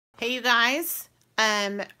Hey you guys,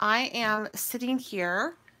 I am sitting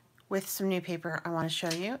here with some new paper I want to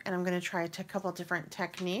show you, and I'm going to try a couple different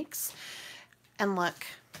techniques. And look,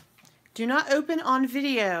 do not open on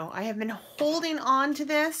video. I have been holding on to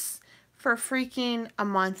this for freaking a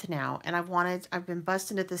month now, and I've been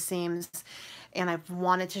busting at the seams, and I've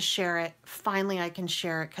wanted to share it. Finally, I can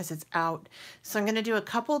share it because it's out. So I'm going to do a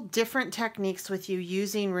couple different techniques with you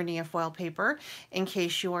using Rhodia foil paper. In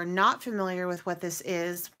case you are not familiar with what this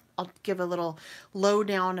is, I'll give a little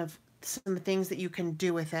lowdown of some things that you can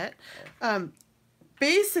do with it.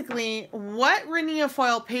 Basically, what Rhodia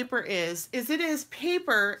foil paper is it is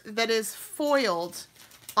paper that is foiled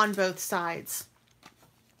on both sides.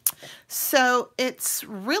 So it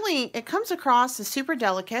comes across as super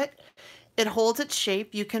delicate. It holds its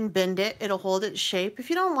shape. You can bend it. It'll hold its shape. If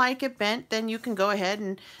you don't like it bent, then you can go ahead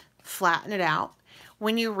and flatten it out.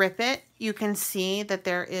 When you rip it, you can see that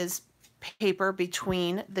there is paper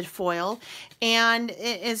between the foil, and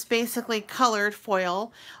it is basically colored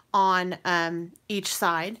foil on each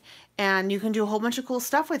side, and you can do a whole bunch of cool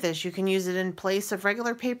stuff with this. You can use it in place of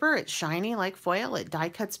regular paper. It's shiny like foil. It die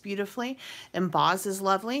cuts beautifully. Emboss is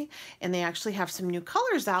lovely, and they actually have some new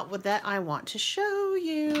colors out with that I want to show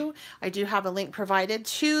you. I do have a link provided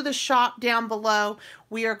to the shop down below.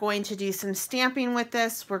 We are going to do some stamping with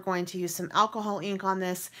this. We're going to use some alcohol ink on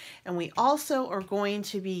this, and we also are going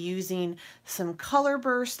to be using some color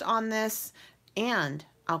burst on this and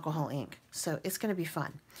alcohol ink. So it's going to be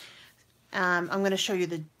fun. I'm going to show you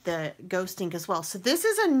the ghost ink as well. So this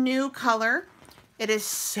is a new color. It is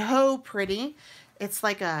so pretty. It's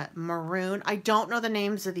like a maroon. I don't know the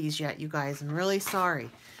names of these yet, you guys. I'm really sorry.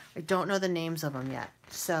 I don't know the names of them yet.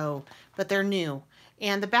 So, but they're new.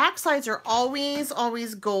 And the back sides are always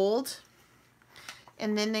gold.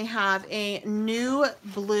 And then they have a new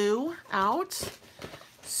blue out.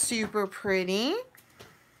 Super pretty.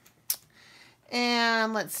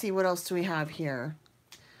 And let's see, what else do we have here?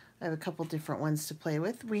 I have a couple different ones to play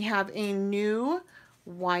with. We have a new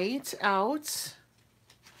white out.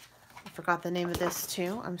 I forgot the name of this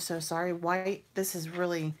too. I'm so sorry. White. This is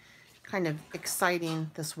really kind of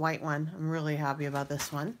exciting, this white one. I'm really happy about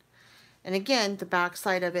this one. And again, the back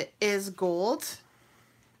side of it is gold.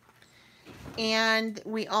 And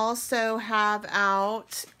we also have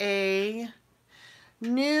out a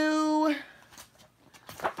new,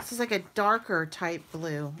 this is like a darker type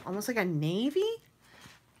blue, almost like a navy.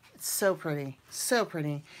 So pretty, so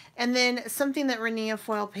pretty. And then something that Rhodia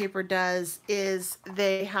foil paper does is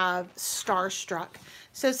they have Starstruck.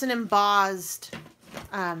 So it's an embossed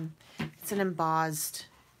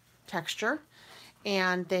texture,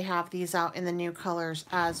 and they have these out in the new colors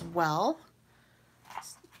as well.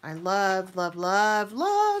 I love, love, love,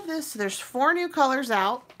 love this. So there's 4 new colors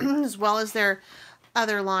out as well as their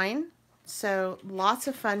other line. So lots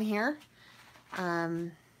of fun here.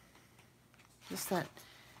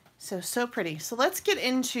 So pretty. So let's get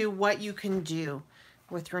into what you can do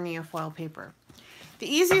with Rhodia foil paper. The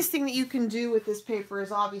easiest thing that you can do with this paper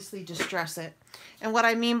is obviously distress it. And what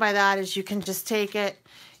I mean by that is you can just take it,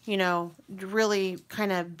 you know, really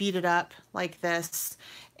kind of beat it up like this,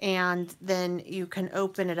 and then you can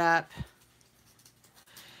open it up,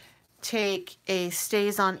 take a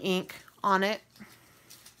StazOn ink on it,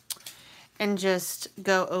 and just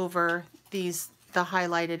go over the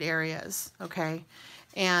highlighted areas, okay?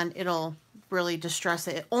 And it'll really distress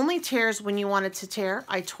it. It only tears when you want it to tear.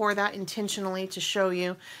 I tore that intentionally to show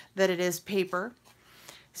you that it is paper.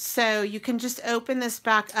 So you can just open this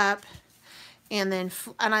back up, and then,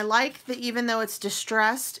 and I like that even though it's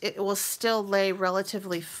distressed, it will still lay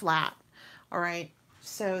relatively flat. All right,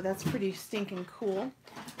 so that's pretty stinking cool.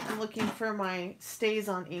 I'm looking for my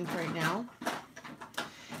StazOn ink right now.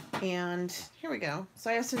 And here we go.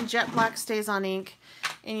 So I have some jet black StazOn ink,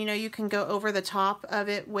 and you know, you can go over the top of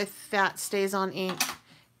it with that StazOn ink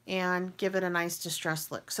and give it a nice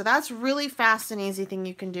distressed look. So that's really fast and easy thing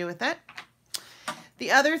you can do with it.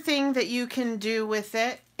 The other thing that you can do with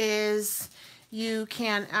it is you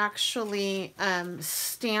can actually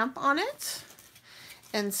stamp on it.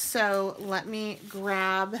 And so let me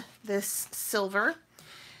grab this silver.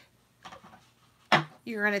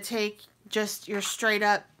 You're going to take just your straight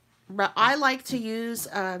up, I like to use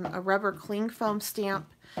a rubber cling foam stamp,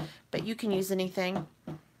 but you can use anything.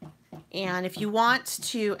 And if you want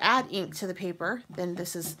to add ink to the paper, then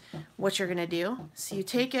this is what you're going to do. So you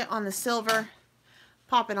take it on the silver,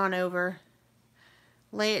 pop it on over,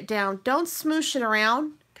 lay it down. Don't smoosh it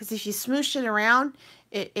around, because if you smoosh it around,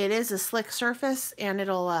 it is a slick surface, and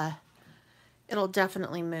it'll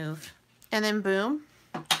definitely move. And then boom.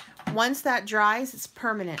 Once that dries, it's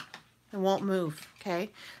permanent. It won't move, okay?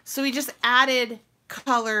 So we just added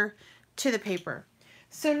color to the paper.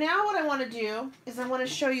 So now what I want to do is I want to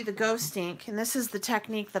show you the ghost ink, and this is the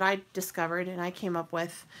technique that I discovered and I came up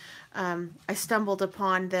with. I stumbled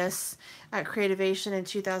upon this at Creativation in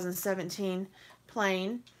 2017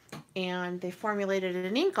 playing, and they formulated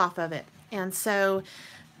an ink off of it. And so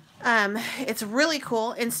it's really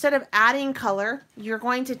cool. Instead of adding color, you're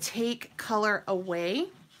going to take color away.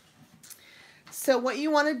 So what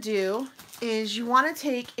you want to do is you want to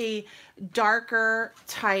take a darker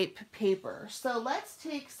type paper. So let's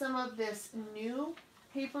take some of this new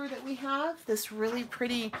paper that we have, this really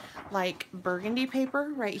pretty like burgundy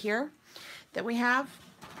paper right here that we have.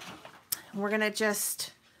 We're going to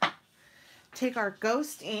just take our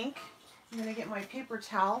ghost ink. I'm going to get my paper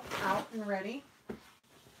towel out and ready.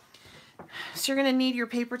 So you're going to need your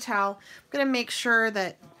paper towel. I'm going to make sure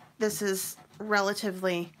that this is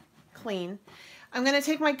relatively clean. I'm going to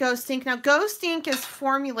take my ghost ink. Now, ghost ink is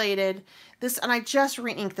formulated, this, and I just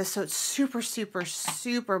re-inked this, so it's super, super,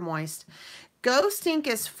 super moist. Ghost ink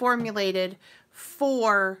is formulated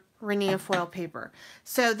for Rhenea foil paper.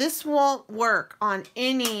 So this won't work on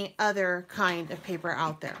any other kind of paper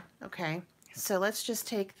out there, okay? So let's just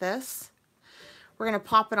take this. We're going to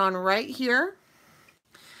pop it on right here.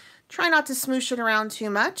 Try not to smoosh it around too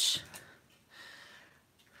much.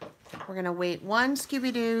 We're going to wait 1,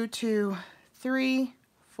 Scooby-Doo, 2, 3,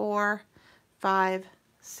 4, 5,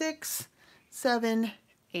 6, 7,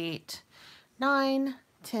 8, 9,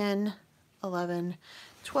 10, 11,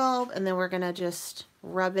 12, and then we're going to just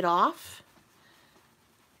rub it off.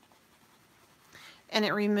 And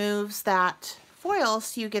it removes that foil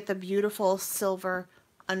so you get the beautiful silver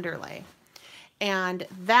underlay. And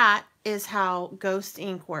that is how ghost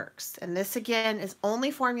ink works. And this again is only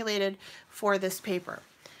formulated for this paper.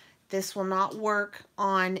 This will not work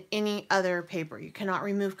on any other paper. You cannot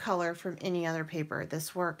remove color from any other paper.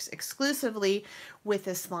 This works exclusively with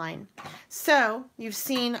this line. So you've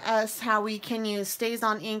seen us how we can use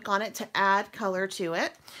StazOn ink on it to add color to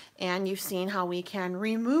it. And you've seen how we can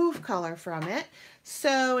remove color from it.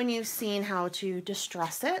 So, and you've seen how to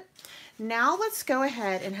distress it. Now let's go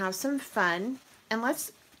ahead and have some fun, and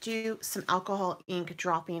let's do some alcohol ink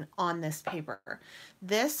dropping on this paper.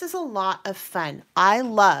 This is a lot of fun. I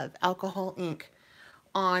love alcohol ink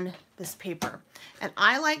on this paper. And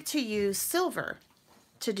I like to use silver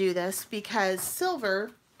to do this because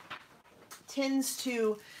silver tends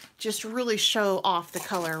to just really show off the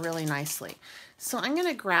color really nicely. So I'm going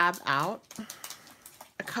to grab out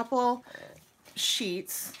a couple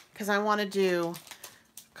sheets because I want to do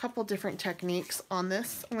a couple different techniques on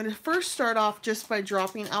this. I'm going to first start off just by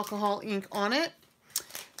dropping alcohol ink on it,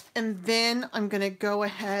 and then I'm going to go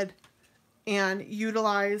ahead and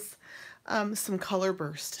utilize some color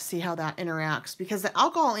burst to see how that interacts, because the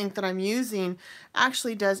alcohol ink that I'm using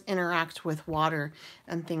actually does interact with water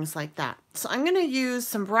and things like that. So I'm going to use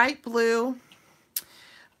some bright blue.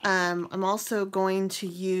 I'm also going to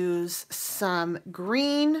use some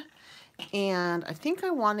green, and I think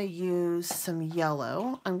I want to use some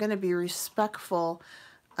yellow. I'm going to be respectful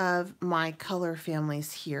of my color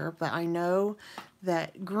families here, but I know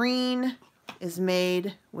that green is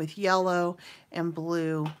made with yellow and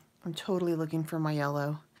blue. I'm totally looking for my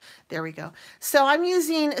yellow. There we go. So I'm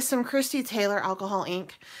using some Christy Taylor alcohol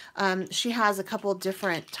ink. She has a couple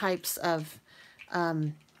different types of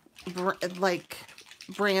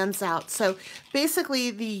brands out. So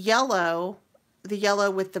basically the yellow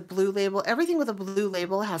with the blue label, everything with a blue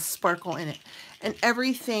label has sparkle in it. And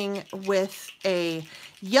everything with a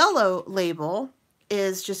yellow label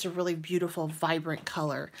is just a really beautiful, vibrant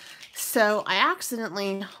color. So I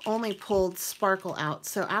accidentally only pulled sparkle out.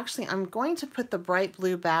 So actually I'm going to put the bright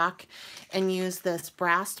blue back and use this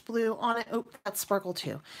brass blue on it. Oh, that's sparkle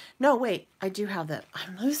too. No, wait, I do have that.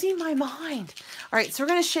 I'm losing my mind. All right, so we're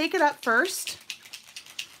gonna shake it up first.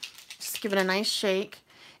 Just give it a nice shake.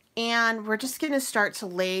 And we're just gonna start to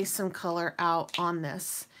lay some color out on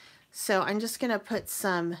this. So I'm just gonna put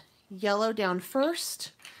some yellow down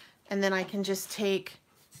first, and then I can just take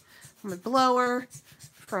my blower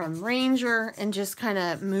from Ranger and just kind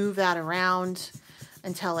of move that around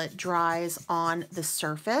until it dries on the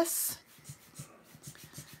surface.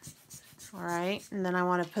 All right, and then I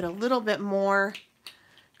want to put a little bit more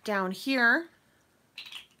down here.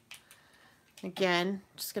 Again,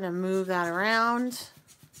 just going to move that around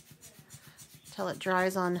until it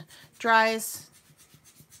dries.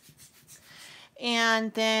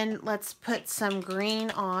 And then let's put some green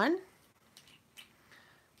on.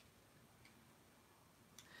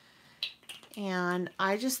 And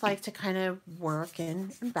I just like to kind of work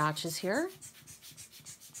in batches here.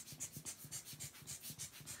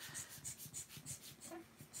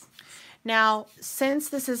 Now, since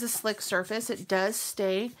this is a slick surface, it does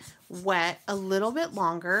stay wet a little bit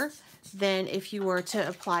longer than if you were to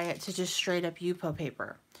apply it to just straight up Yupo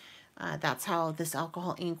paper. That's how this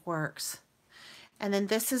alcohol ink works. And then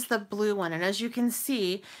this is the blue one. And as you can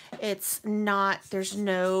see, it's not, there's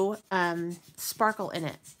no sparkle in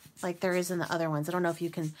it like there is in the other ones. I don't know if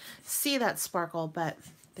you can see that sparkle, but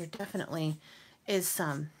there definitely is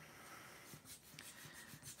some.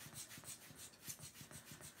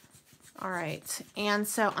 All right, and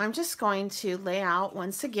so I'm just going to lay out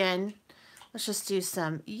once again. Let's just do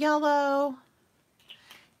some yellow,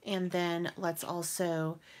 and then let's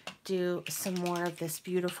also do some more of this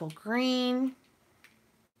beautiful green.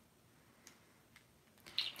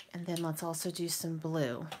 And then let's also do some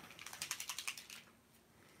blue.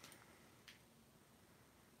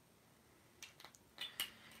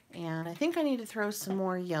 And I think I need to throw some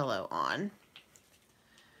more yellow on.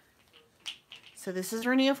 So this is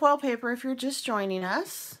Rania foil paper if you're just joining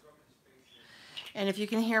us. And if you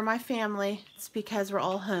can hear my family, it's because we're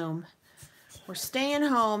all home. We're staying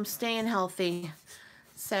home, staying healthy.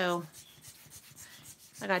 So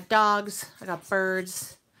I got dogs, I got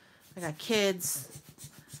birds, I got kids,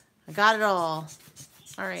 I got it all.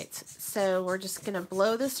 All right, so we're just gonna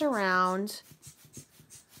blow this around.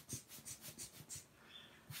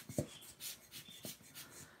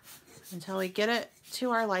 Until we get it to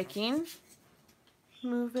our liking.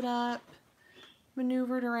 Move it up,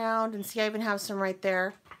 maneuver it around, and see I even have some right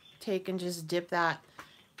there. Take and just dip that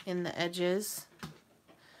in the edges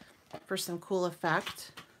for some cool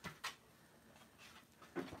effect.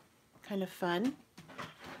 Kind of fun.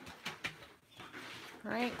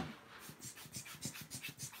 All right.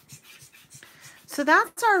 So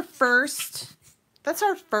that's our first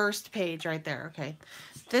page right there, okay.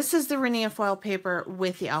 This is the Rania foil paper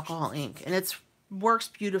with the alcohol ink, and it works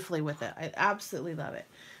beautifully with it. I absolutely love it.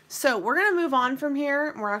 So we're going to move on from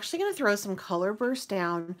here. We're actually going to throw some color burst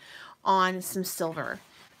down on some silver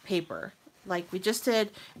paper like we just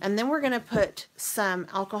did, and then we're going to put some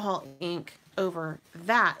alcohol ink over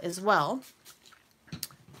that as well.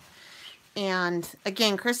 And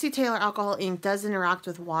again, Christy Taylor alcohol ink does interact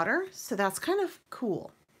with water, so that's kind of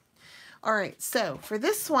cool. All right, so for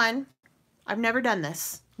this one, I've never done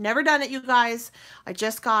this. Never done it, you guys. I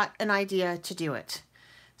just got an idea to do it.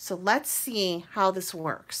 So let's see how this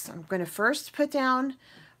works. I'm going to first put down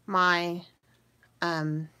my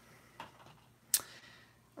color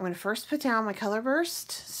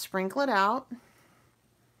burst, sprinkle it out,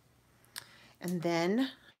 and then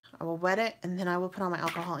I will wet it, and then I will put on my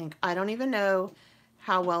alcohol ink. I don't even know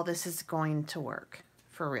how well this is going to work,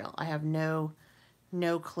 for real. I have no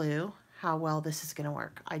clue how well this is going to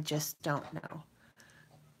work. I just don't know.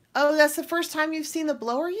 Oh, that's the first time you've seen the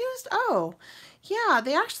blower used? Oh, yeah,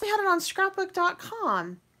 they actually had it on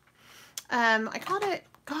scrapbook.com. I got it,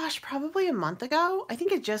 gosh, probably a month ago. I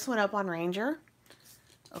think it just went up on Ranger.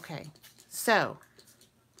 Okay, so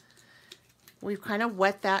we've kind of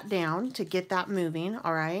wet that down to get that moving,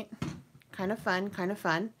 all right? Kind of fun, kind of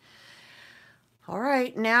fun. All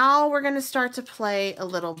right, now we're going to start to play a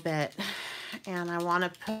little bit. And I want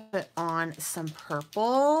to put on some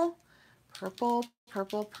purple.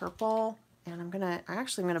 And I'm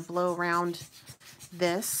actually going to blow around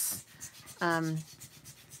this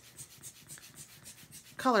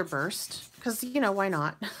color burst, because, you know, why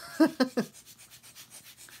not?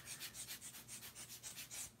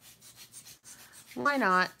 Why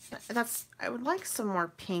not? I would like some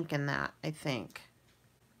more pink in that, I think.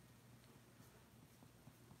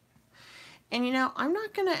 And you know, I'm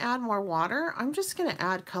not going to add more water. I'm just going to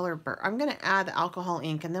add color burst. I'm going to add the alcohol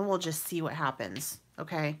ink, and then we'll just see what happens.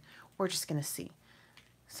 Okay? We're just going to see.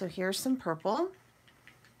 So here's some purple.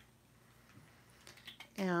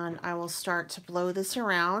 And I will start to blow this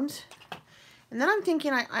around. And then I'm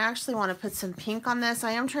thinking I actually want to put some pink on this.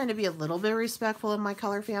 I am trying to be a little bit respectful of my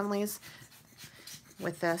color families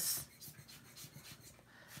with this.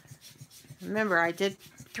 Remember, I did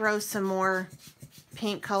throw some more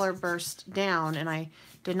pink color burst down, and I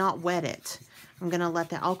did not wet it. I'm going to let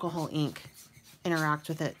the alcohol ink interact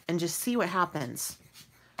with it and just see what happens.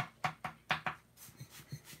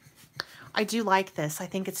 I do like this. I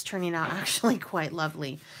think it's turning out actually quite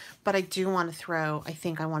lovely, but I do want to throw, I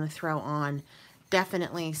think I want to throw on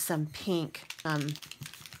definitely some pink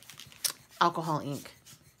alcohol ink.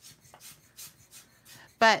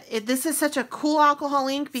 But this is such a cool alcohol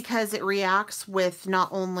ink because it reacts with not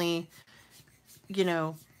only, you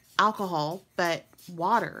know, alcohol, but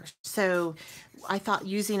water. So I thought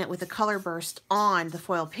using it with a color burst on the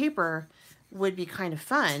foil paper would be kind of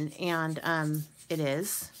fun. And it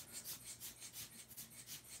is.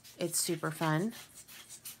 It's super fun.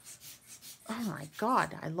 Oh my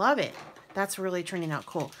God, I love it. That's really turning out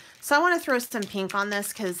cool. So I want to throw some pink on this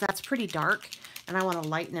because that's pretty dark and I want to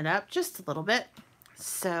lighten it up just a little bit.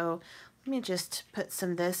 So let me just put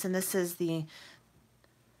some of this, and this is the,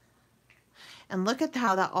 and look at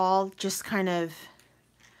how that all just kind of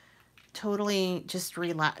totally just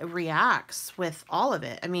reacts with all of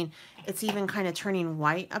it. I mean, it's even kind of turning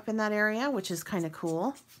white up in that area, which is kind of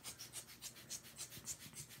cool.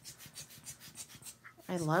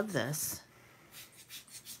 I love this.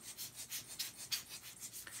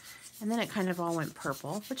 And then it kind of all went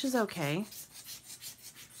purple, which is okay.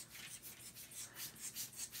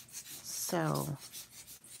 So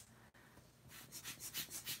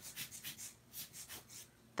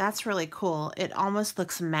that's really cool. It almost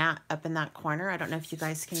looks matte up in that corner. I don't know if you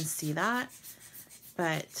guys can see that,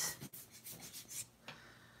 but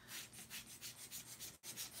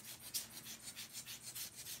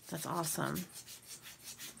that's awesome.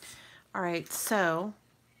 All right, so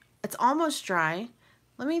it's almost dry.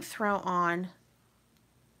 Let me throw on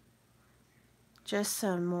just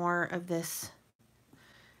some more of this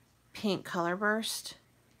pink color burst.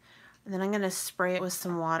 And then I'm going to spray it with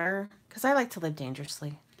some water because I like to live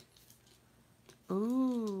dangerously.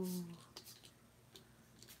 Ooh.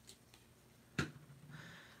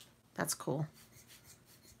 That's cool.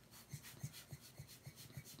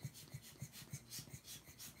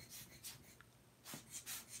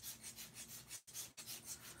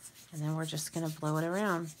 And then we're just going to blow it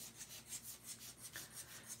around.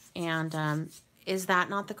 And is that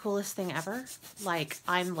not the coolest thing ever? Like,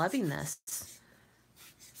 I'm loving this.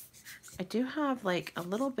 I do have like a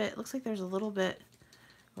little bit, looks like there's a little bit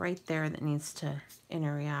right there that needs to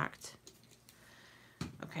interact.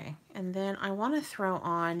 Okay, and then I want to throw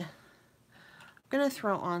on, I'm going to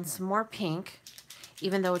throw on some more pink,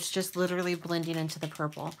 even though it's just literally blending into the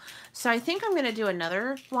purple. So I think I'm going to do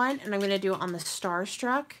another one, and I'm going to do it on the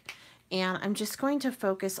Starstruck. And I'm just going to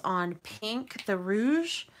focus on pink, the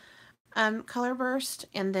Rouge color burst,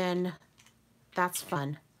 and then that's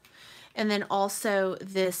fun. And then also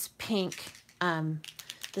this pink one.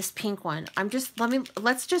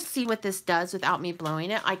 Let's just see what this does without me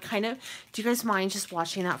blowing it. Do you guys mind just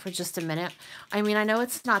watching that for just a minute? I mean, I know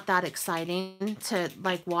it's not that exciting to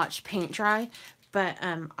like watch paint dry, but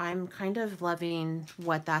I'm kind of loving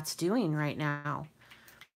what that's doing right now.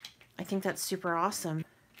 I think that's super awesome.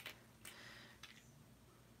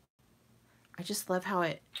 I just love how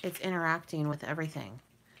it's interacting with everything.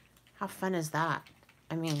 How fun is that?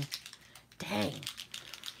 I mean, dang.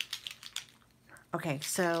 Okay,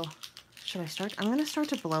 so should I start? I'm going to start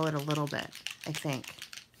to blow it a little bit, I think.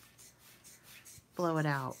 Blow it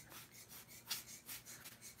out.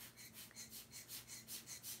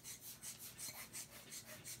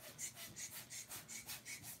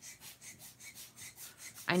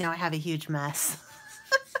 I know I have a huge mess.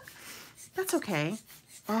 That's okay.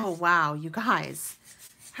 Oh, wow, you guys.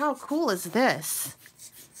 How cool is this?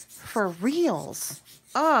 For reals.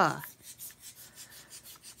 Ugh.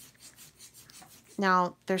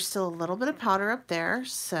 Now, there's still a little bit of powder up there,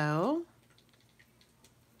 so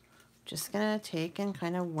just going to take and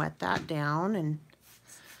kind of wet that down and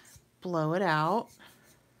blow it out.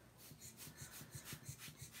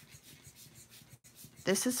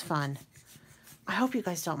 This is fun. I hope you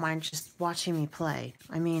guys don't mind just watching me play.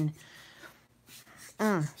 I mean,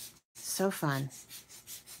 so fun.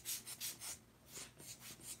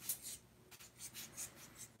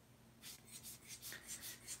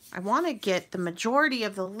 I want to get the majority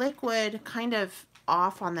of the liquid kind of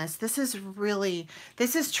off on this. This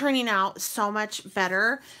is turning out so much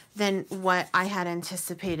better than what I had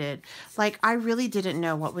anticipated. Like, I really didn't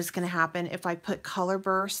know what was going to happen if I put color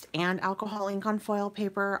burst and alcohol ink on foil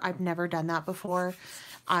paper. I've never done that before.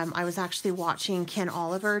 I was actually watching Ken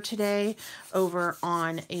Oliver today over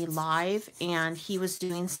on a live, and he was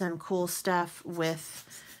doing some cool stuff with,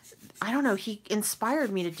 I don't know, he inspired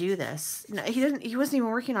me to do this. No, he wasn't even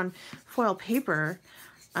working on foil paper,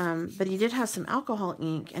 but he did have some alcohol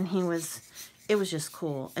ink, and it was just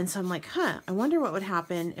cool. And so I'm like, I wonder what would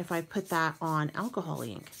happen if I put that on alcohol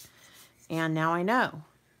ink. And now I know.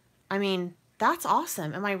 I mean, that's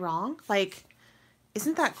awesome. Am I wrong? Like,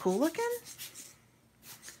 isn't that cool looking?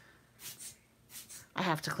 I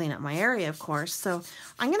have to clean up my area, of course. So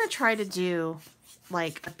I'm going to try to do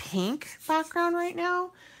like a pink background right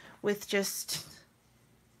now with just,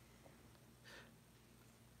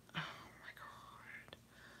 oh my God,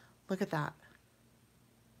 look at that.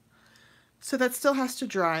 So that still has to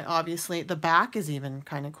dry, obviously. The back is even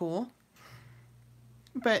kind of cool.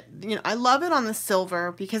 But, you know, I love it on the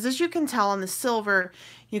silver because, as you can tell on the silver,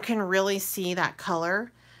 you can really see that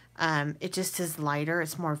color. It just is lighter,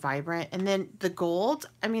 it's more vibrant. And then the gold,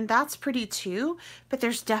 I mean, that's pretty too, but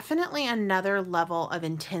there's definitely another level of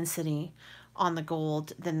intensity on the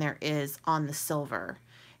gold than there is on the silver.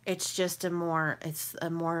 It's just it's a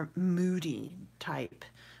more moody type,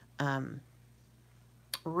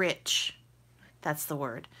 rich. That's the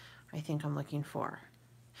word I think I'm looking for.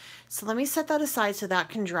 So let me set that aside so that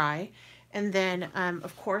can dry. And then,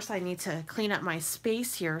 of course, I need to clean up my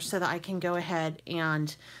space here so that I can go ahead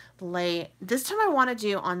and lay. This time I want to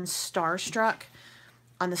do on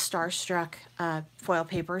the Starstruck foil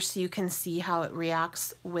paper, so you can see how it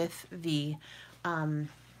reacts with the, how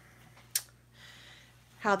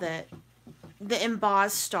the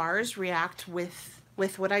embossed stars react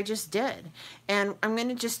with what I just did. And I'm going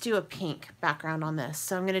to just do a pink background on this.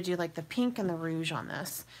 So I'm going to do like the pink and the rouge on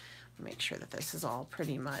this. Make sure that this is all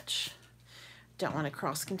pretty much, don't want to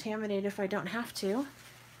cross-contaminate if I don't have to.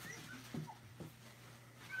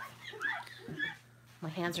 My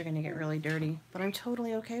hands are going to get really dirty, but I'm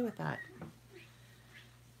totally okay with that.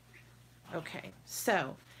 Okay,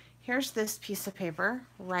 so here's this piece of paper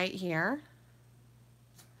right here.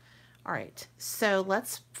 All right, so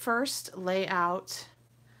let's first lay out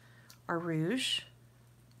our rouge.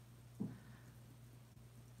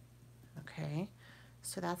 Okay,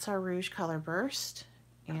 so that's our rouge color burst,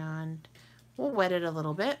 and we'll wet it a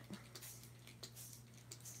little bit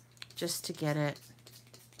just to get it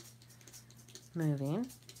moving.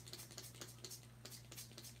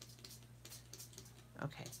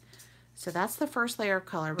 Okay, so that's the first layer of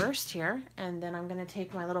color burst here, and then I'm going to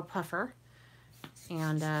take my little puffer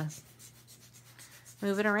and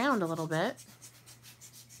move it around a little bit.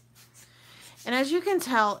 And as you can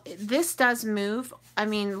tell, this does move. I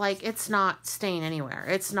mean, like, it's not staying anywhere.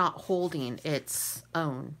 It's not holding its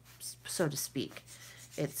own, so to speak.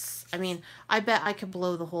 It's, I mean, I bet I could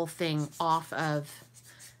blow the whole thing off of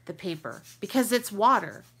the paper because it's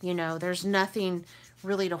water, you know, there's nothing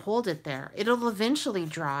really to hold it there. It'll eventually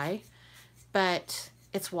dry, but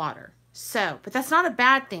it's water. So, but that's not a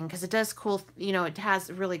bad thing because it does cool, you know, it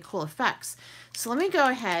has really cool effects. So let me go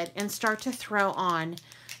ahead and start to throw on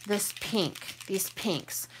this pink, these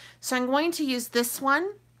pinks. So I'm going to use this one,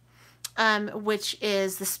 which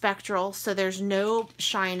is the spectral. So there's no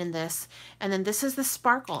shine in this. And then this is the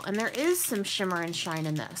sparkle. And there is some shimmer and shine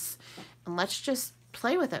in this. And let's just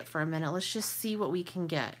play with it for a minute. Let's just see what we can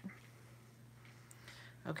get.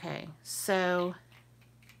 Okay, so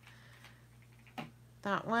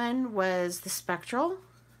that one was the spectral.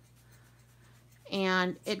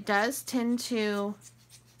 And it does tend to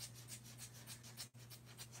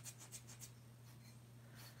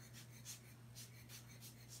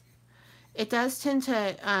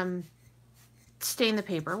stain the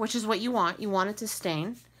paper, which is what you want. You want it to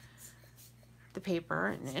stain the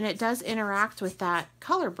paper, and it does interact with that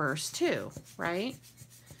color burst too, right?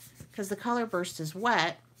 Because the color burst is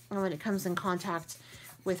wet, and when it comes in contact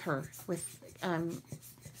with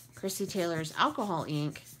Chrissy Taylor's alcohol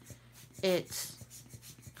ink, it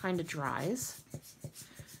kind of dries,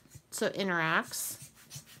 so it interacts.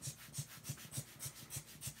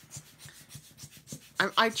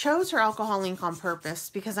 I chose her alcohol ink on purpose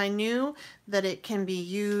because I knew that it can be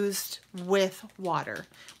used with water,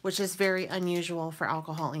 which is very unusual for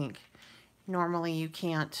alcohol ink. Normally you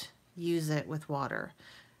can't use it with water.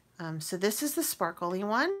 So this is the sparkly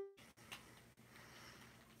one.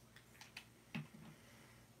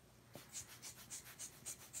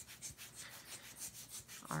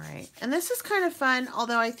 All right, and this is kind of fun,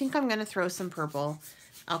 although I think I'm going to throw some purple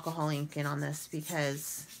alcohol ink in on this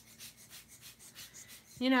because,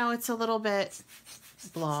 you know, it's a little bit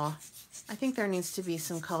blah. I think there needs to be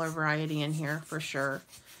some color variety in here for sure.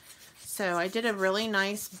 So I did a really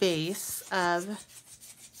nice base of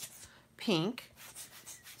pink.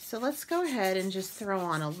 So let's go ahead and just throw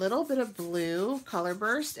on a little bit of blue color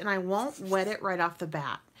burst, and I won't wet it right off the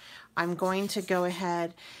bat. I'm going to go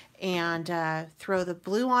ahead and throw the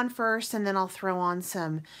blue on first, and then I'll throw on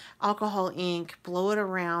some alcohol ink, blow it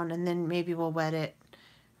around, and then maybe we'll wet it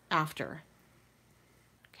after.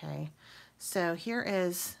 Okay, so here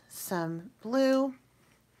is some blue,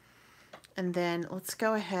 and then let's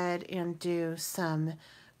go ahead and do some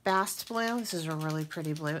Bast blue. This is a really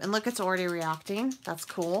pretty blue, and look, it's already reacting. That's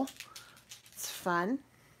cool. It's fun.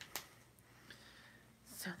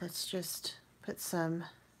 So let's just put some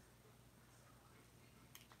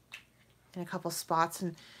in a couple spots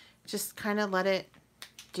and just kind of let it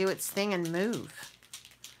do its thing and move.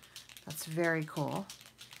 That's very cool.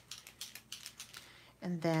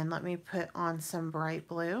 And then let me put on some bright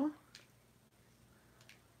blue.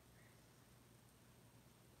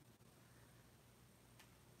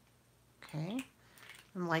 Okay,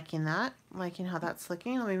 I'm liking that. I'm liking how that's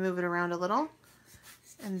looking. Let me move it around a little.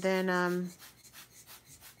 And then let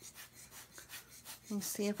me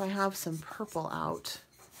see if I have some purple out.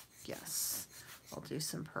 Yes, I'll do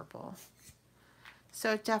some purple.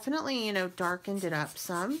 So it definitely, you know, darkened it up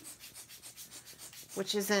some,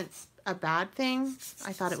 which isn't a bad thing.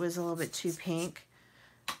 I thought it was a little bit too pink.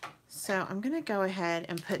 So I'm going to go ahead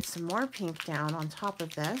and put some more pink down on top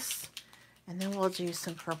of this, and then we'll do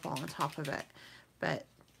some purple on top of it. But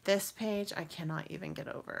this page, I cannot even get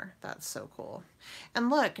over. That's so cool. And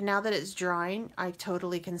look, now that it's drying, I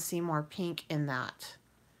totally can see more pink in that.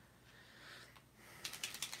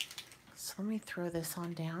 So let me throw this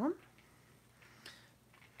on down.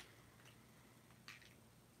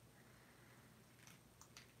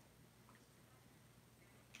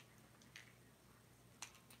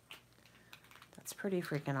 That's pretty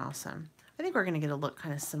freaking awesome. I think we're going to get a look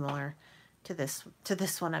kind of similar to this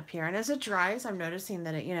one up here. And as it dries, I'm noticing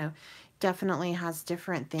that it, you know, definitely has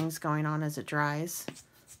different things going on as it dries.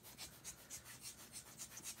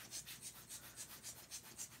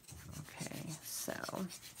 Okay, so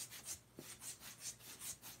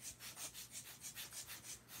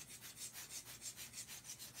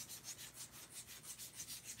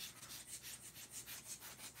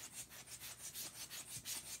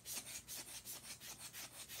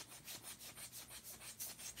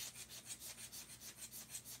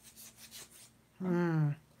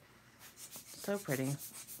so pretty.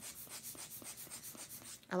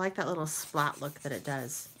 I like that little splat look that it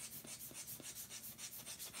does.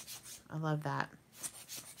 I love that.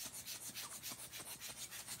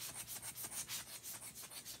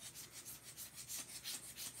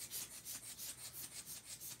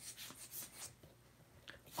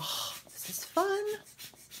 Oh, this is fun.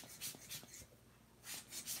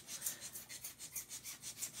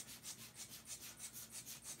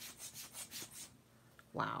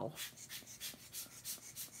 Wow.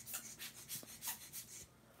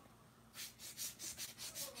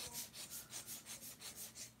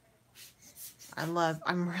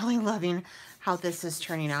 I'm really loving how this is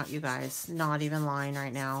turning out, you guys. Not even lying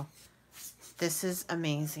right now. This is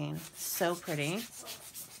amazing. So pretty.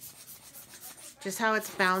 Just how it's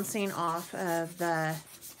bouncing off of the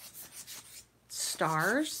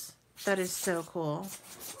stars. That is so cool.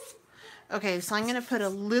 Okay, so I'm going to put a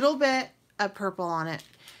little bit of purple on it,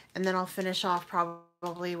 and then I'll finish off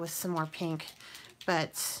probably with some more pink.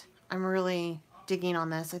 But I'm really digging on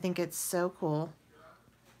this. I think it's so cool.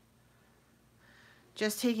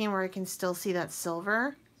 Just taking where I can still see that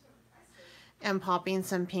silver and popping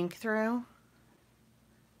some pink through.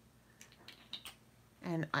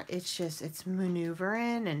 And it's just, it's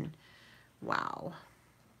maneuvering, and wow.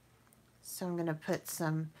 So I'm going to put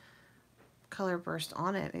some color burst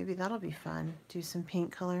on it. Maybe that'll be fun. Do some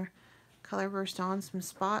pink color burst on some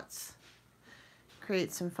spots.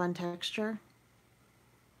 Create some fun texture.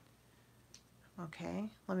 Okay,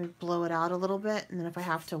 let me blow it out a little bit, and then if I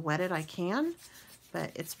have to wet it, I can.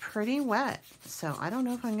 But it's pretty wet, so I don't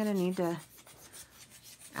know if I'm going to need to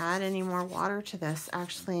add any more water to this.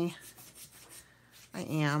 Actually, I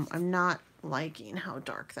am. I'm not liking how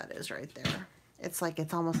dark that is right there. It's like,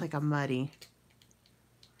 it's almost like a muddy.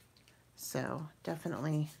 So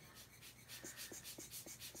definitely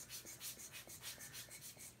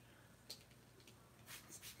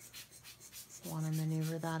want to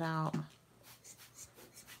maneuver that out.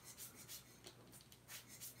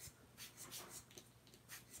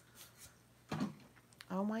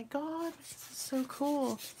 Oh my God, this is so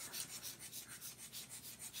cool.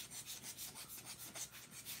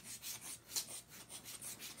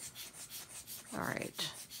 All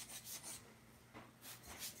right.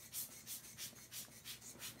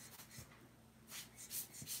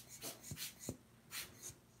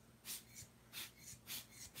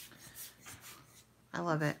 I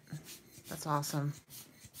love it. That's awesome.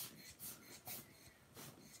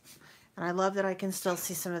 And I love that I can still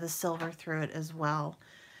see some of the silver through it as well.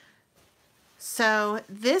 So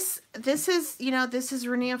this is, you know, this is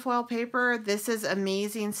Rhenea foil paper. This is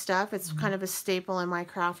amazing stuff. It's kind of a staple in my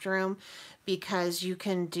craft room because you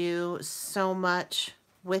can do so much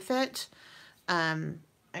with it.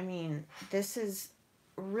 I mean, this is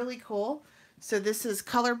really cool. So this is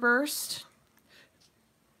Color Burst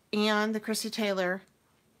and the Chrissy Taylor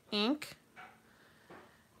ink.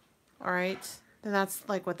 All right. Then that's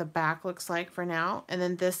like what the back looks like for now. And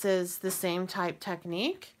then this is the same type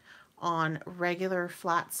technique on regular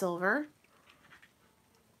flat silver.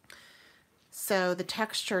 So the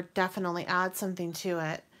texture definitely adds something to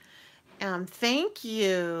it. Thank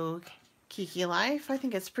you, Kiki Life. I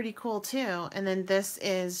think it's pretty cool too. And then this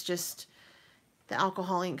is just the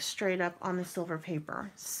alcohol ink straight up on the silver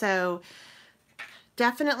paper. So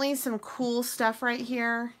definitely some cool stuff right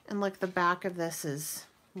here. And look, the back of this is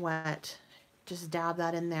wet. Just dab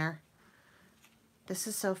that in there. This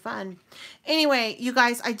is so fun. Anyway, you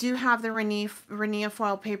guys, I do have the Renia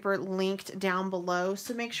foil paper linked down below,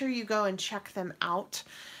 so make sure you go and check them out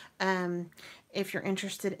if you're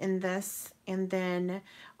interested in this. And then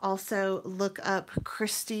also look up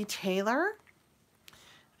Christy Taylor.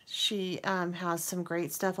 She has some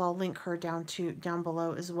great stuff. I'll link her down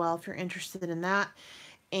below as well if you're interested in that.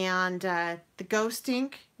 And the Ghost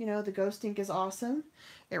Ink, you know, the Ghost Ink is awesome.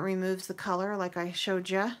 It removes the color like I showed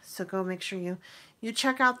you. So go make sure you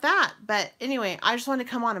check out that. But anyway, I just wanted to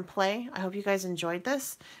come on and play. I hope you guys enjoyed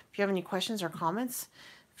this. If you have any questions or comments,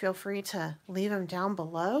 feel free to leave them down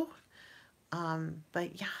below.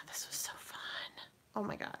 But yeah, this was so fun. Oh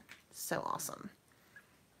my God, so awesome.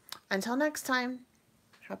 Until next time,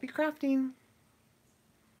 happy crafting.